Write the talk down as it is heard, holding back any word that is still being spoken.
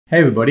Hey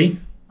everybody,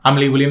 I'm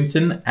Leigh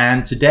Williamson,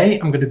 and today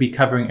I'm going to be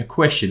covering a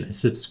question a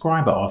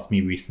subscriber asked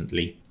me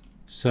recently.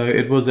 So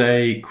it was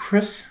a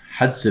Chris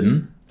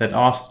Hudson that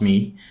asked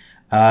me,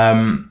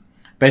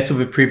 based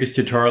on a previous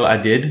tutorial I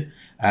did,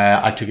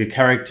 I took a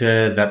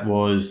character that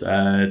was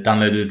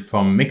downloaded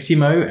from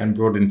Mixamo and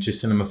brought into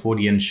Cinema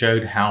 4D and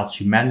showed how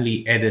to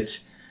manually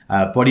edit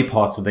body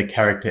parts of the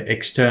character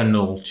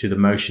external to the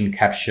motion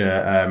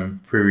capture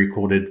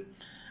pre-recorded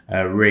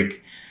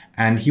rig.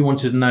 And he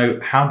wanted to know,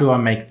 how do I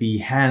make the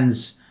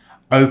hands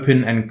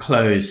open and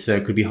close so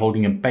it could be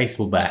holding a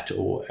baseball bat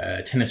or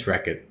a tennis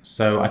racket?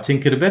 So I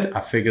tinkered a bit,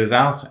 I figured it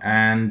out,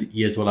 and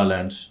here's what I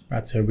learned.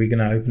 Right, so we're going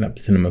to open up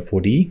Cinema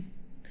 4D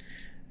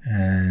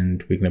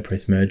and we're going to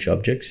press merge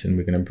objects, and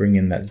we're going to bring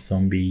in that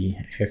zombie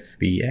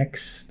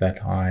FBX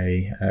that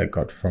I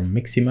got from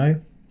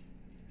Mixamo.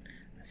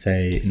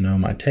 Say no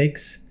my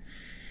takes.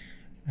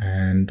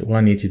 And all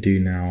I need to do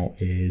now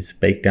is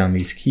bake down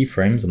these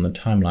keyframes on the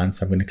timeline.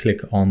 So I'm going to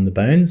click on the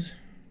bones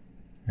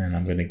and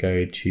I'm going to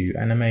go to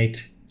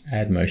Animate,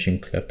 Add Motion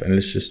Clip, and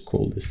let's just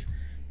call this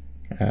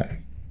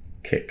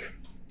kick.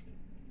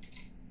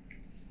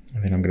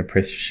 And then I'm going to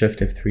press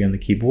Shift F3 on the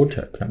keyboard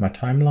to open up my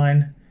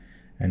timeline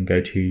and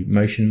go to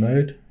Motion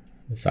Mode,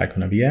 this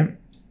icon over here.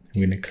 I'm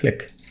going to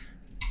click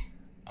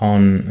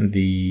on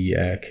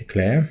the kick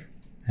layer,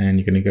 and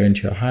you're going to go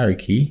into a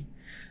hierarchy,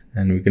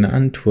 and we're going to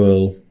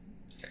untwirl.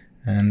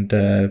 And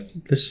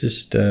let's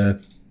just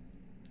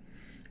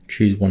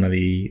choose one of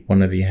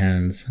the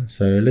hands.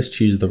 So let's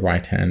choose the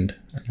right hand.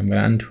 I'm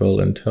going to untwirl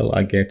until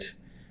I get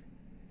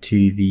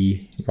to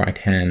the right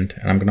hand,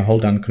 and I'm going to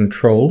hold down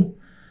Control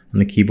on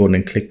the keyboard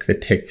and click the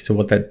tick. So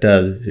what that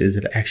does is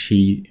it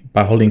actually,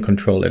 by holding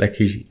Control, it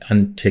actually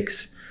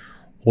unticks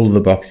all of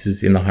the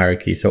boxes in the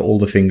hierarchy. So all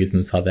the fingers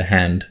inside the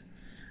hand,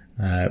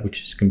 which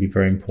is going to be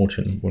very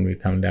important when we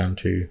come down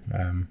to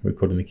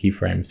recording the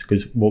keyframes,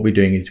 because what we're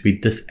doing is we're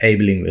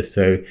disabling this.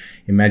 So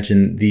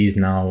imagine these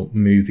now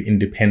move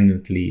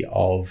independently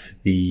of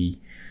the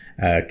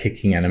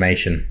kicking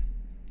animation.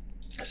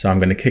 So I'm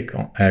going to click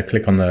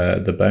on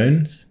the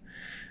bones,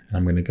 and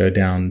I'm going to go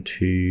down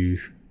to,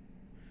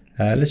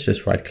 let's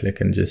just right click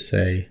and just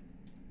say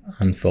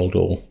unfold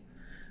all.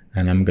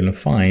 And I'm going to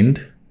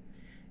find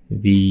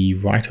the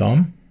right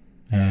arm,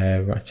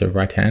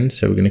 right hand.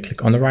 So we're going to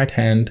click on the right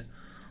hand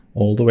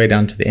all the way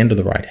down to the end of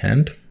the right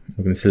hand.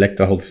 We're going to select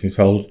the whole thing,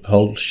 so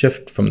hold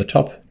Shift from the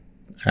top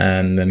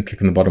and then click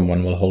on the bottom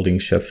one while holding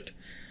Shift.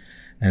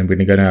 And we're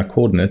going to go to our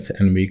coordinates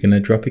and we're going to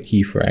drop a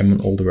keyframe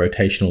on all the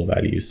rotational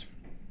values.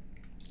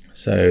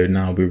 So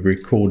now we've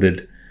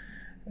recorded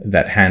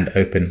that hand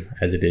open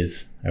as it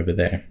is over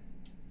there.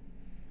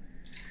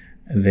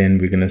 And then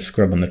we're going to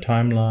scrub on the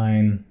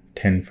timeline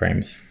 10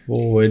 frames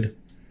forward,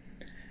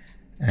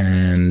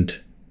 and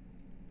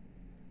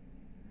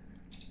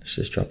let's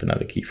just drop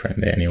another keyframe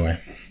there anyway.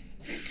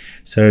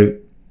 So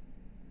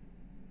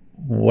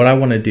what I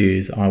want to do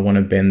is I want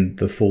to bend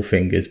the four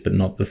fingers but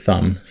not the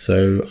thumb.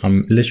 So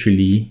I'm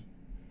literally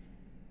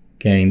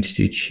going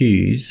to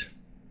choose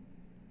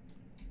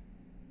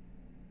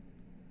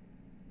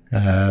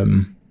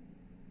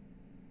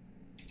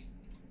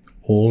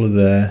all of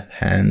the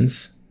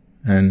hands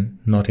and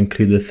not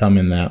include the thumb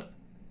in that.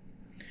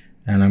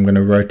 And I'm going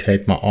to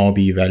rotate my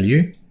RB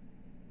value.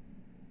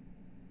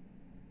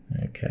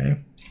 Okay.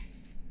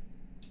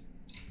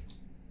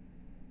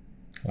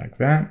 Like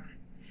that.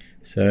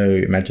 So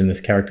imagine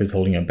this character is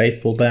holding a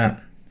baseball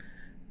bat,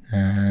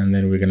 and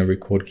then we're going to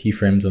record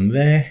keyframes on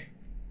there,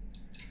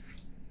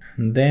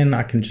 and then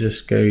I can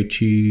just go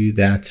to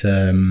that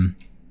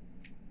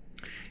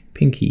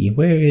pinky.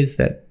 Where is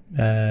that?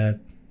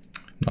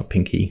 Not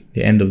pinky,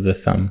 the end of the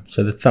thumb,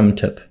 so the thumb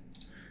tip,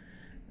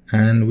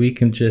 and we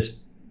can just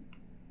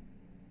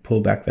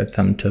pull back that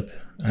thumb tip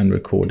and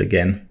record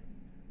again.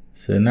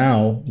 So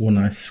now when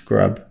I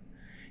scrub,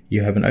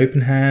 you have an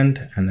open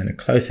hand and then a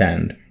close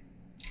hand,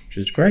 which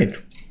is great.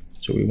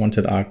 So we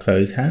wanted our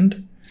close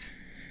hand.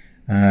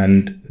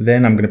 And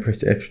then I'm going to press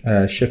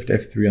Shift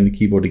F3 on the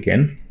keyboard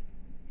again.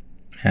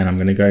 And I'm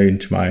going to go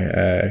into my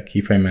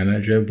keyframe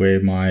manager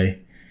where my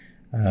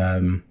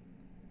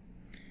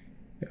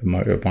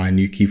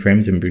new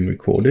keyframes have been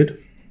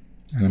recorded.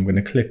 And I'm going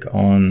to click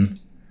on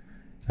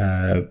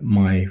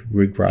my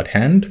rig right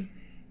hand.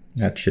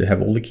 That should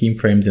have all the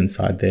keyframes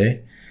inside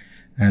there.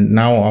 And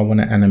now I want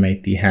to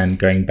animate the hand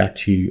going back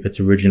to its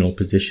original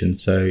position.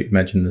 So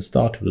imagine the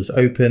start was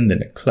open,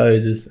 then it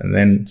closes, and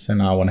then so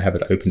now I want to have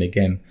it open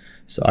again.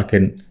 So I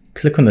can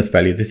click on this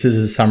value. This is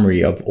a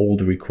summary of all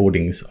the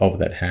recordings of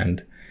that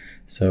hand.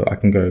 So I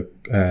can go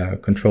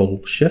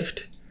Control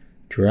Shift,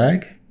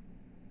 drag,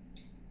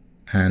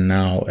 and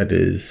now it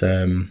is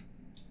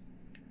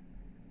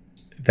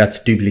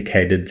that's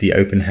duplicated the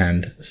open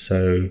hand.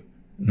 So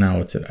now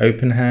it's an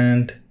open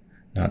hand,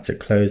 now it's a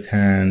closed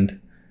hand,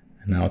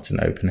 and now it's an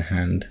open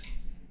hand.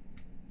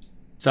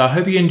 So I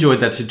hope you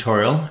enjoyed that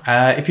tutorial.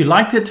 If you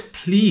liked it,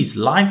 please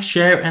like,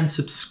 share, and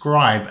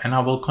subscribe, and I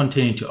will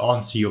continue to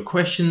answer your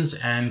questions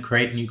and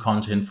create new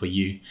content for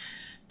you.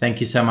 Thank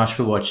you so much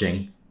for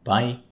watching. Bye.